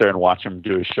can sit there and watch him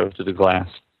do his show through the glass.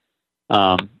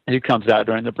 He comes out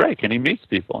during the break and he meets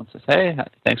people and says, "Hey,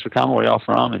 thanks for coming. Where y'all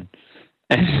from?" And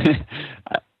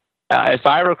if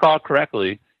I recall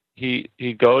correctly,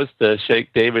 he goes to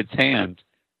shake David's hand,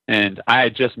 and I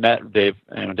had just met Dave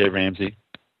Ramsey.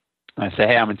 And I say,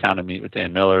 "Hey, I'm in town to meet with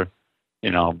Dan Miller.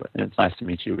 But it's nice to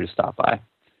meet you. We just stop by."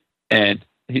 And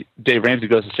Dave Ramsey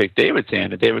goes to shake David's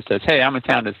hand, and David says, "Hey, I'm in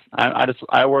town.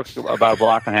 I work about a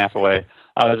block and a half away.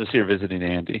 I was just here visiting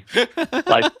Andy.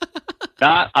 Like,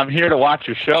 I'm here to watch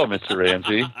your show, Mr.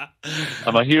 Ramsey.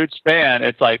 I'm a huge fan.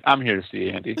 It's like I'm here to see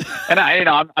Andy, and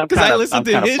I'm because I listen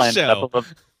to his show.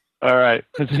 All right,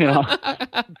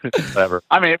 whatever.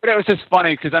 I mean, but it was just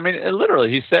funny because literally,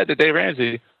 he said to Dave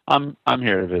Ramsey, "I'm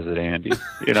here to visit Andy,"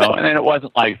 and then it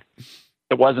wasn't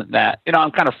that,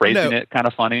 I'm kind of phrasing it kind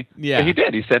of funny. Yeah. But he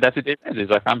did. He said that to Dave Ramsey. He's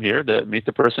like, I'm here to meet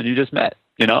the person you just met,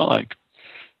 and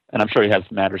I'm sure he has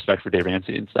mad respect for Dave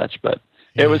Ramsey and such, but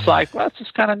it was like, well, it's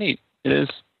just kind of neat. It is.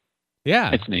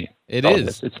 Yeah. It's neat. It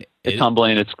is. It's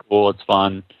humbling. It's cool. It's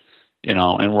fun,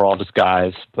 and we're all just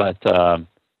guys. But,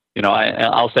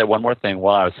 I'll say one more thing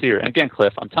while I was here. And again,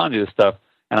 Cliff, I'm telling you this stuff,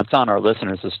 and I'm telling our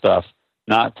listeners this stuff,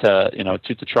 not to,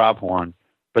 toot the Traub horn,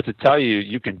 but to tell you,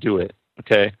 you can do it.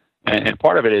 Okay. And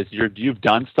part of it is you've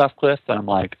done stuff, Cliff, that I'm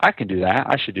like, I can do that.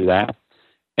 I should do that.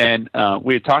 And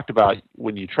we had talked about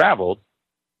when you traveled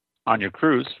on your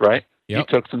cruise, right? Yep. You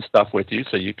took some stuff with you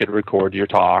so you could record your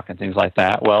talk and things like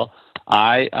that. Well,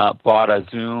 I bought a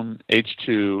Zoom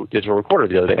H2 digital recorder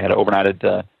the other day. I had it overnighted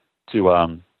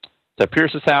to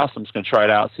Pierce's house. I'm just going to try it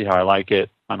out, see how I like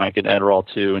it. I might get Adderall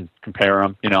too and compare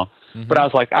them, Mm-hmm. But I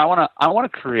was like, I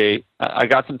want to create. I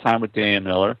got some time with Dan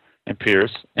Miller and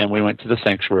Pierce, and we went to the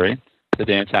sanctuary, to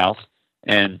Dan's house,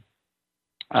 and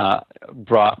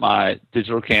brought my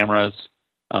digital cameras,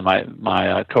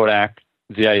 my Kodak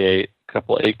ZI-8, a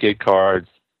couple 8 gig cards,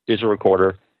 digital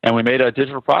recorder, and we made a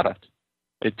digital product.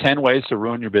 It's 10 ways to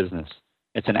ruin your business.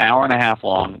 It's an hour and a half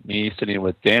long. Me sitting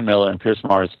with Dan Miller and Pierce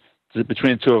Mars.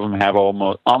 Between the two of them, have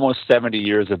almost 70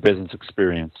 years of business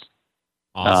experience.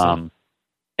 Awesome.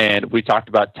 And we talked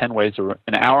about 10 ways to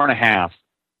an hour and a half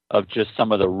of just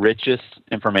some of the richest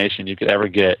information you could ever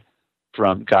get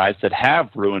from guys that have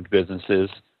ruined businesses,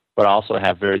 but also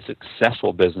have very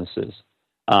successful businesses.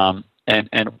 And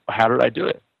how did I do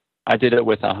it? I did it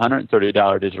with a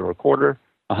 $130 digital recorder,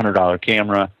 a $100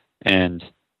 camera, and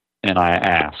I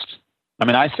asked.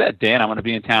 I said, Dan, I'm going to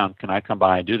be in town. Can I come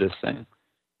by and do this thing?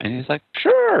 And he's like,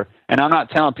 sure. And I'm not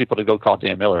telling people to go call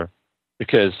Dan Miller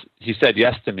because he said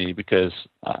yes to me because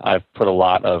I've put a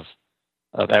lot of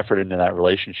effort into that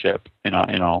relationship,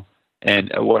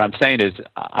 And what I'm saying is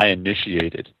I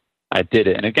initiated. I did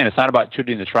it. And again, it's not about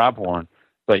tooting the Traub horn,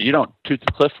 but you don't toot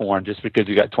the Cliff horn just because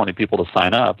you got 20 people to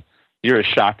sign up. You're as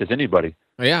shocked as anybody.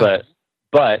 Yeah.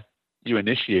 But you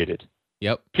initiated.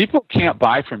 Yep. People can't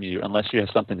buy from you unless you have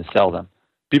something to sell them.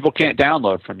 People can't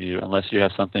download from you unless you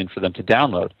have something for them to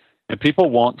download. And people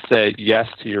won't say yes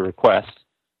to your request,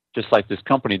 just like this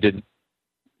company didn't.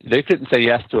 They couldn't say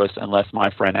yes to us unless my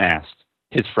friend asked,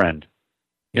 his friend.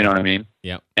 You know what I mean?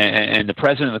 Yeah. And the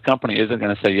president of the company isn't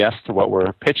going to say yes to what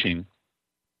we're pitching,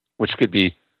 which could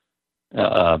be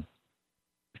a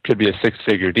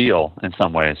 6-figure deal in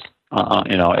some ways.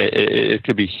 It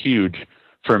could be huge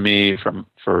for me,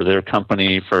 for their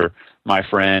company, for my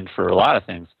friend, for a lot of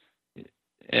things.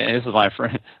 And this is my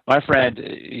friend. My friend,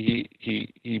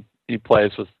 he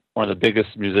plays with one of the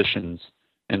biggest musicians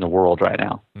in the world right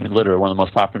now. Mm-hmm. Literally one of the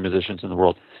most popular musicians in the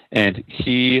world. And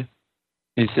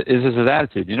this is his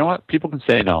attitude. You know what? People can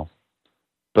say no,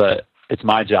 but it's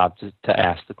my job to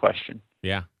ask the question.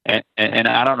 Yeah. And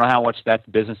I don't know how much that's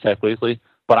business technically,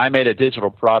 but I made a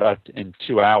digital product in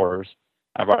 2 hours.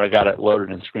 I've already got it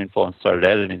loaded in ScreenFlow and started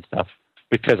editing stuff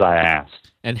because I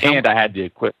asked. And I had the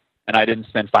equipment, and I didn't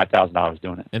spend $5,000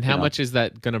 doing it. And how much is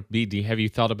that going to be? Have you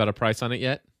thought about a price on it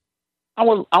yet? I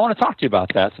want to talk to you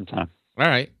about that sometime. All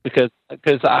right. Because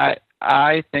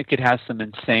I think it has some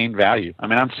insane value.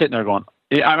 I'm sitting there going,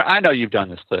 I know you've done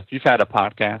this, Cliff. You've had a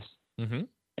podcast. Mm-hmm.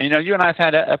 And, you and I have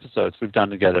had episodes we've done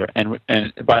together. And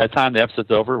by the time the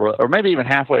episode's over, or maybe even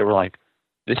halfway, we're like,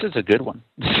 this is a good one.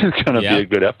 This is going to be a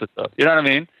good episode. You know what I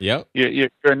mean? Yep. You're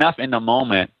enough in the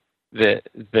moment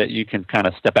that you can kind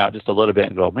of step out just a little bit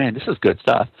and go, man, this is good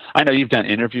stuff. I know you've done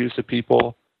interviews with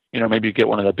people. Maybe you get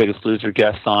one of the Biggest Loser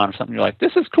guests on or something. You're like,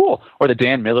 this is cool. Or the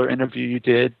Dan Miller interview you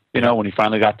did, when you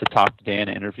finally got to talk to Dan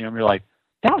and interview him, you're like,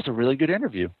 that was a really good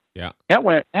interview. Yeah. That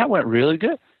went really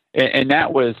good. And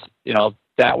that was,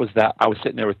 that I was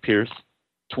sitting there with Pierce,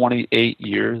 28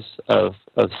 years of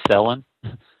selling,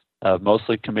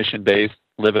 mostly commission-based,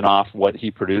 living off what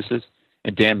he produces.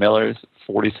 And Dan Miller's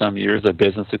 40-some years of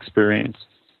business experience,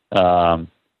 sold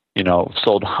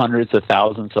hundreds of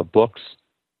thousands of books,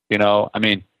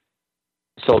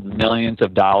 sold millions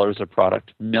of dollars of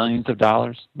product, millions of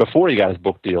dollars. Before he got his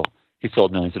book deal, he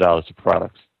sold millions of dollars of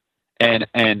products. And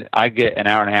I get an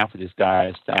hour and a half with these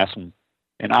guys to ask them,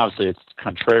 and obviously it's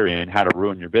contrarian, how to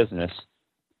ruin your business.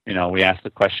 We ask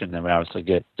the question, then we obviously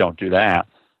get, don't do that.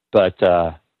 But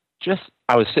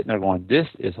I was sitting there going, this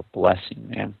is a blessing,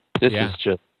 man. This Yeah. is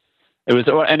just, it was,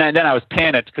 and then I was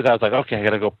panicked because I was like, okay, I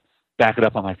got to go back it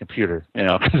up on my computer,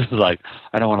 because it was like,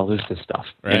 I don't want to lose this stuff,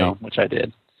 Right. which I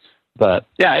did. But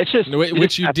yeah, it's just.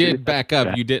 Which you have to did back up.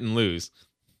 Yeah. You didn't lose.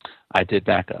 I did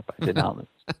back up. I did not lose.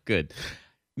 Good.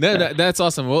 No, that's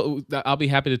awesome. Well, I'll be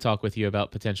happy to talk with you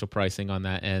about potential pricing on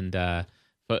that. And,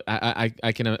 but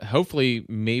I can hopefully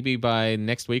maybe by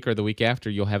next week or the week after,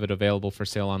 you'll have it available for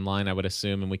sale online, I would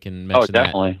assume, and we can mention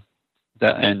definitely.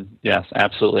 And yes,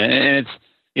 absolutely. And it's,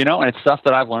 and it's stuff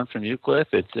that I've learned from you, Cliff.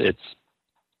 It's,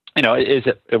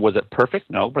 was it perfect?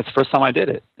 No, but it's the first time I did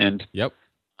it. And, Yep.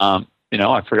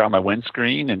 I forgot my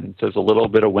windscreen, and there's a little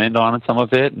bit of wind on some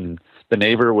of it, and the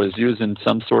neighbor was using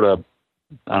some sort of,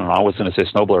 I don't know, I was going to say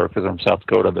snowblower because I'm from South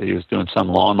Dakota, but he was doing some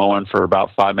lawn mowing for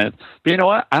about 5 minutes. But you know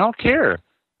what? I don't care.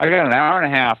 I got an hour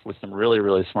and a half with some really,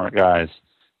 really smart guys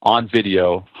on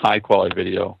video, high quality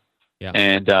video, Yeah.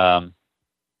 and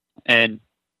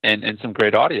some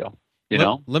great audio.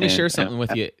 Let me share something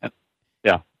with you.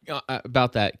 Yeah.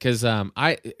 About that, because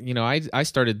I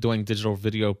started doing digital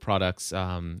video products.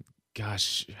 I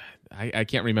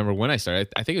can't remember when I started.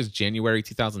 I think it was January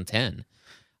 2010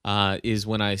 is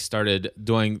when I started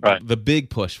doing the big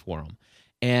push for them.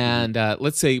 And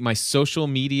let's say my social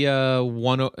media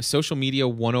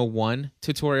 101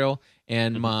 tutorial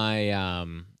and my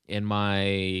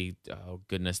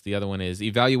the other one is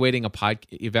evaluating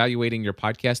your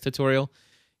podcast tutorial.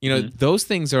 Those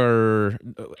things are,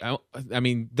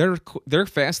 they're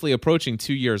fastly approaching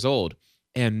 2 years old.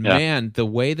 And man, the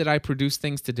way that I produce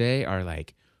things today are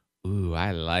like, ooh,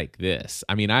 I like this.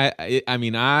 I'm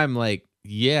like,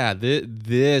 yeah,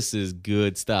 this is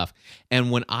good stuff.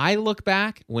 And when I look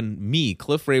back,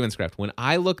 Cliff Ravenscraft, when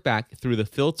I look back through the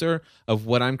filter of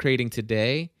what I'm creating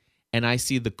today, and I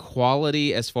see the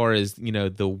quality as far as,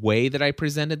 the way that I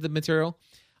presented the material,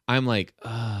 I'm like,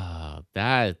 oh,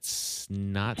 that's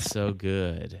not so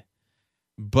good.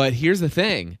 But here's the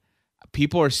thing.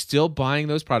 People are still buying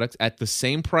those products at the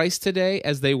same price today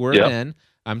as they were then.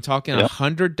 I'm talking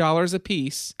 $100 a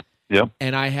piece. Yep.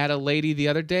 And I had a lady the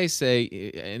other day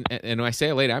say, and when I say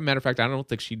a lady, matter of fact, I don't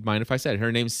think she'd mind if I said it.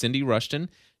 Her name's Cindy Rushton.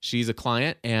 She's a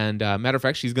client. And matter of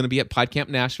fact, she's going to be at PodCamp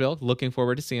Nashville. Looking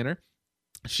forward to seeing her.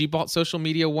 She bought Social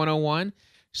Media 101.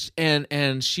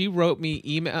 And she wrote me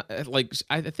email,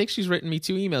 I think she's written me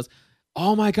 2 emails.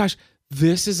 Oh my gosh,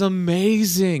 this is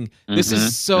amazing. This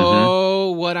is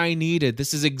so what I needed.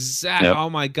 This is exactly, oh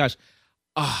my gosh.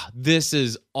 This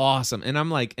is awesome. And I'm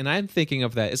like, and I'm thinking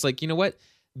of that. It's like, you know what?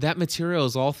 That material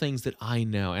is all things that I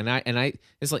know. And I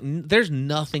it's like, there's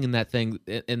nothing in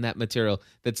that material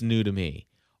that's new to me.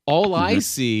 All I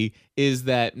see is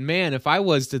that, man, if I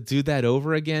was to do that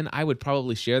over again, I would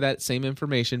probably share that same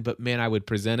information, but man, I would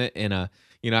present it in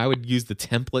I would use the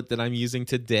template that I'm using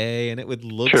today, and it would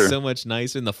look so much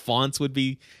nicer, and the fonts would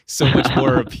be so much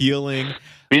more appealing.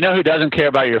 You know who doesn't care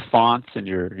about your fonts and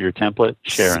your template?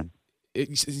 Sharon.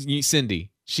 Cindy.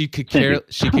 She could care.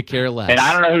 She could care less. And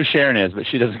I don't know who Sharon is, but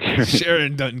she doesn't care.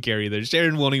 Sharon doesn't care either.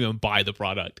 Sharon won't even buy the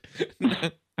product.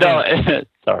 No,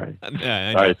 sorry.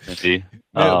 Sorry, Cindy.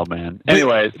 No, oh, man.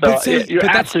 Anyway, you're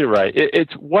absolutely right.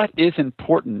 It's what is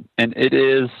important, and it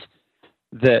is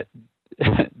that,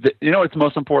 what's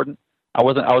most important? I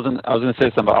was going to say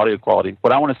something about audio quality.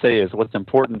 What I want to say is what's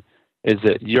important is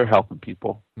that you're helping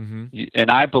people. And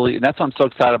I believe, and that's why I'm so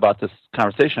excited about this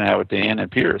conversation I had with Dan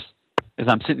and Pierce, is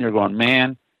I'm sitting here going,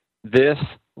 man, this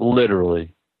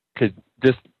literally could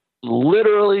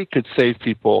save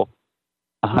people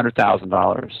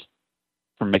 $100,000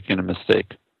 from making a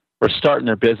mistake or starting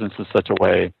their business in such a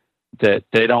way that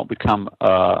they don't become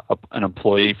an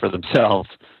employee for themselves,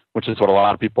 which is what a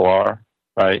lot of people are,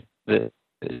 right? They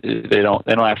don't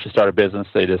actually start a business.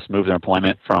 They just move their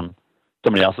employment from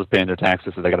somebody else is paying their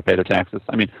taxes, so they got to pay their taxes.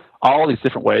 I mean, all these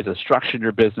different ways of structuring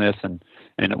your business and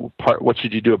what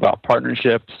should you do about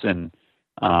partnerships and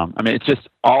it's just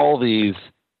all these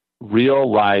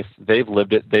real life. They've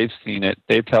lived it. They've seen it.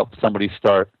 They've helped somebody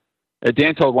start.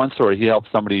 Dan told one story. He helped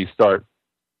somebody start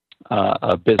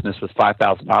a business with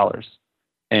 $5,000,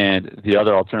 and the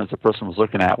other alternatives the person was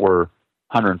looking at were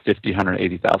 $150,000,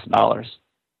 $180,000.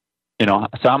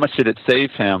 So how much did it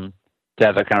save him to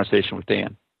have that conversation with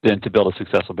Dan, then to build a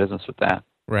successful business with that?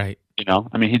 Right.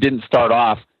 He didn't start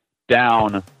off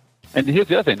down. And here's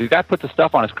the other thing: the guy put the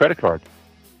stuff on his credit card,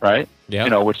 right?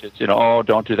 Yeah. Which is oh,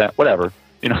 don't do that, whatever.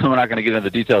 We're not going to get into the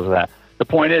details of that. The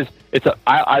point is,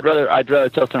 I'd rather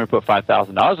tell somebody to put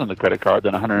 $5,000 on the credit card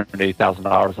than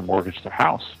 $180,000 to mortgage their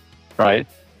house, right?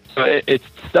 So it's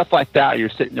stuff like that. You're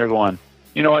sitting there going,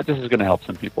 you know what, this is going to help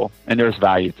some people, and there's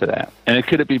value to that. And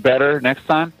could it be better next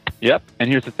time? Yep. And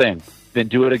here's the thing: then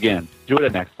do it again. Do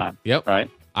it next time. Yep. Right?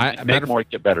 Make more,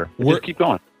 get better. Just keep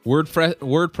going.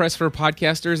 WordPress for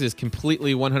Podcasters is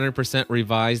completely 100%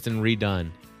 revised and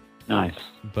redone. Nice.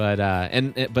 But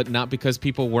but not because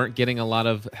people weren't getting a lot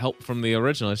of help from the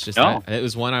original. It's just it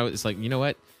was one I was like, you know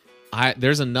what?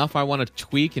 There's enough I want to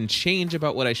tweak and change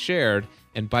about what I shared,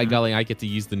 and by golly, I get to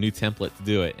use the new template to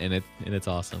do it, and it's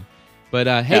awesome. But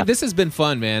hey, this has been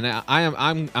fun, man.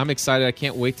 I'm excited. I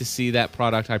can't wait to see that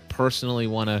product. I personally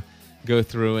want to go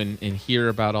through and hear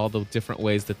about all the different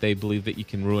ways that they believe that you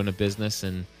can ruin a business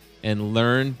and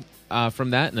learn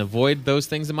from that and avoid those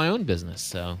things in my own business.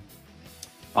 So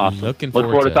awesome. Look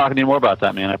forward to talking to you more about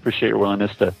that, man. I appreciate your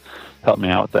willingness to help me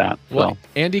out with that. Well,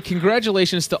 Andy,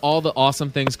 congratulations to all the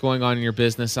awesome things going on in your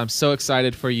business. I'm so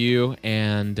excited for you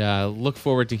and look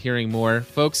forward to hearing more.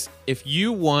 Folks, if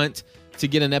you want to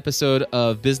get an episode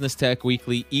of Business Tech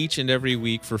Weekly each and every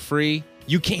week for free,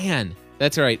 you can.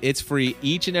 That's right. It's free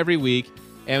each and every week.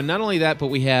 And not only that, but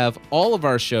we have all of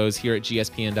our shows here at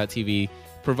gspn.tv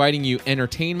providing you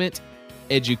entertainment,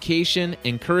 education,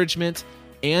 encouragement,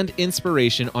 and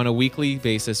inspiration on a weekly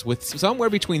basis with somewhere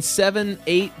between 7,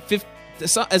 8, 15,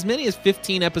 as many as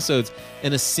 15 episodes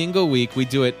in a single week. We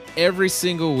do it every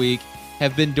single week,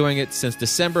 have been doing it since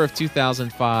December of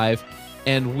 2005,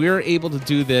 and we're able to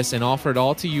do this and offer it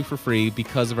all to you for free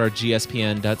because of our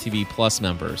gspn.tv Plus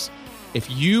members. If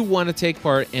you want to take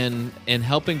part in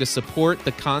helping to support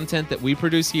the content that we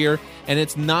produce here, and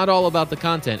it's not all about the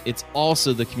content, it's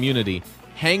also the community.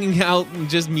 Hanging out and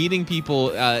just meeting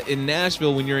people in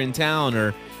Nashville when you're in town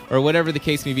or whatever the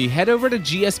case may be, head over to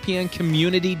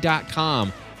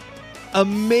gspncommunity.com.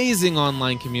 Amazing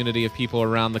online community of people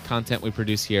around the content we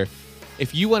produce here.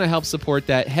 If you want to help support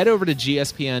that, head over to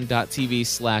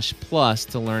gspn.tv/plus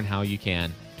to learn how you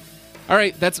can. All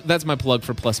right, that's my plug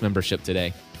for Plus membership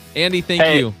today. Andy,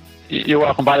 thank you. You're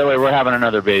welcome. By the way, we're having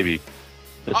another baby.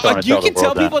 You can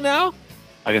tell people now?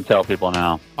 I can tell people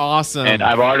now. Awesome. And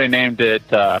I've already named it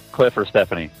Cliff or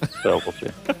Stephanie. So we'll see.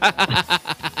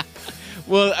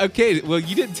 Well, okay. Well,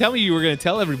 you didn't tell me you were going to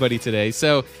tell everybody today.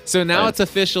 So now it's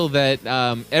official that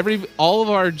all of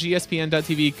our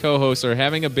GSPN.TV co-hosts are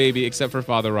having a baby except for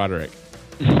Father Roderick,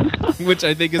 which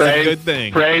I think is a good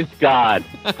thing. Praise God.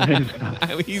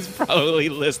 He's probably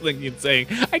listening and saying,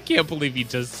 "I can't believe you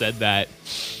just said that."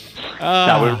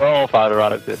 That's how we roll, Father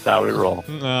Roderick. That's how we roll.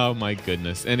 Oh, my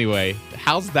goodness. Anyway,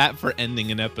 how's that for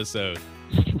ending an episode?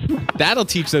 That'll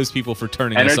teach those people for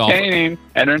turning us off.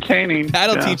 Entertaining.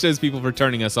 That'll teach those people for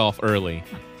turning us off early.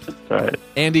 That's right.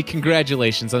 Andy,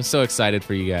 congratulations. I'm so excited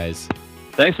for you guys.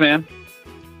 Thanks, man.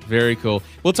 Very cool.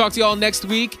 We'll talk to you all next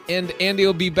week, and Andy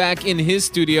will be back in his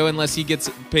studio unless he gets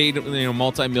paid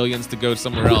multi-millions to go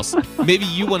somewhere else. Maybe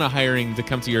you want to hire him to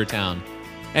come to your town.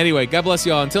 Anyway, God bless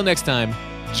you all. Until next time,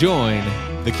 join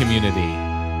the community.